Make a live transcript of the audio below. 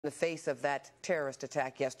In the face of that terrorist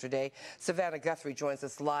attack yesterday, Savannah Guthrie joins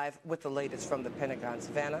us live with the latest from the Pentagon.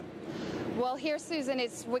 Savannah? Well, here, Susan,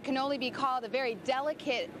 it's what can only be called a very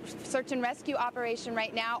delicate search and rescue operation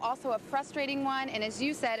right now, also a frustrating one, and as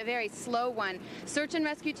you said, a very slow one. Search and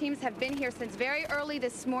rescue teams have been here since very early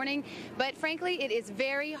this morning, but frankly, it is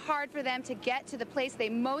very hard for them to get to the place they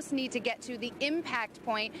most need to get to, the impact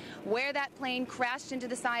point where that plane crashed into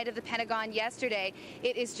the side of the Pentagon yesterday.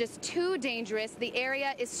 It is just too dangerous. The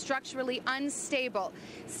area is structurally unstable.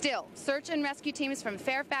 Still, search and rescue teams from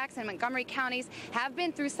Fairfax and Montgomery counties have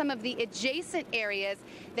been through some of the adjacent areas.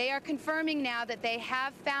 They are confirming now that they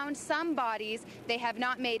have found some bodies. They have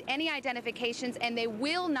not made any identifications, and they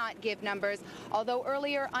will not give numbers, although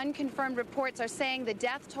earlier unconfirmed reports are saying the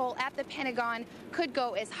death toll at the Pentagon could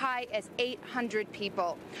go as high as 800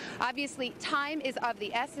 people. Obviously, time is of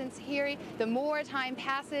the essence here. The more time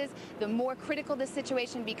passes, the more critical the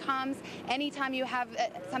situation becomes. Anytime you have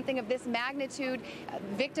something of this magnitude,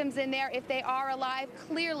 victims in there, if they are alive,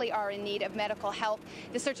 clearly are in need of medical help.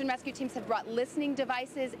 The search and rescue teams have brought listening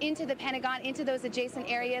devices into the Pentagon, into those adjacent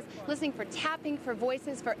areas, listening for tapping, for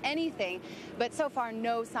voices, for anything, but so far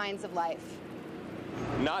no signs of life.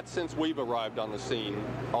 Not since we've arrived on the scene,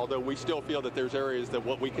 although we still feel that there's areas that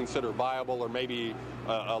what we consider viable or maybe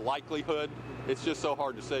a likelihood. It's just so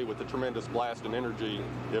hard to say with the tremendous blast and energy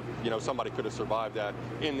if, somebody could have survived that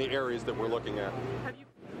in the areas that we're looking at.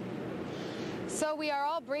 So we are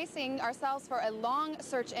all bracing ourselves for a long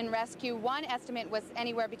search and rescue. One estimate was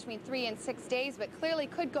anywhere between 3 and 6 days, but clearly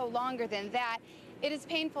could go longer than that. It is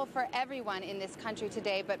painful for everyone in this country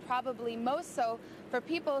today, but probably most so for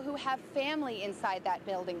people who have family inside that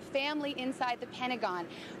building, family inside the Pentagon.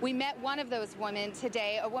 We met one of those women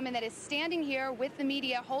today, a woman that is standing here with the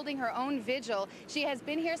media holding her own vigil. She has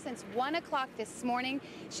been here since 1 o'clock this morning.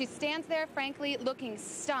 She stands there, frankly, looking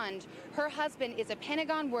stunned. Her husband is a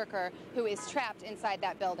Pentagon worker who is trapped inside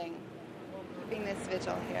that building. Keeping this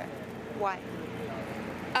vigil here. Why?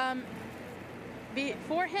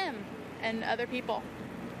 For him and other people,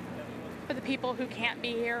 for the people who can't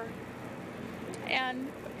be here,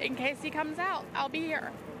 and in case he comes out, I'll be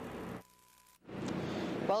here.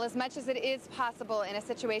 Well, as much as it is possible in a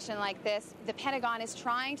situation like this, the Pentagon is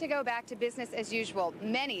trying to go back to business as usual.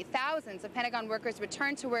 Many thousands of Pentagon workers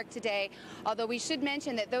returned to work today, although we should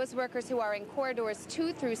mention that those workers who are in corridors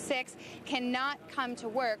 2 through 6 cannot come to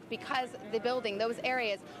work because the building, those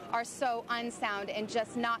areas, are so unsound and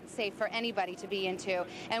just not safe for anybody to be into.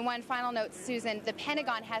 And one final note, Susan, the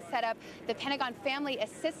Pentagon has set up the Pentagon Family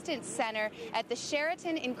Assistance Center at the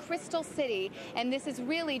Sheraton in Crystal City, and this is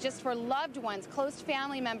really just for loved ones, close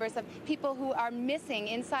family members of people who are missing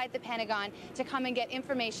inside the Pentagon to come and get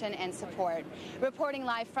information and support. Reporting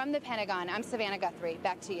live from the Pentagon, I'm Savannah Guthrie.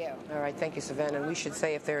 Back to you. All right, thank you, Savannah. And we should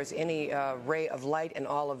say if there's any ray of light in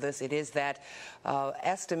all of this, it is that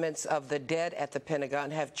estimates of the dead at the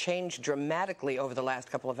Pentagon have changed dramatically over the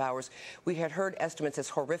last couple of hours. We had heard estimates as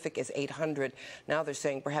horrific as 800. Now they're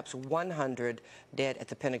saying perhaps 100 dead at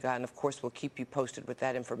the Pentagon. Of course, we'll keep you posted with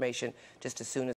that information just as soon as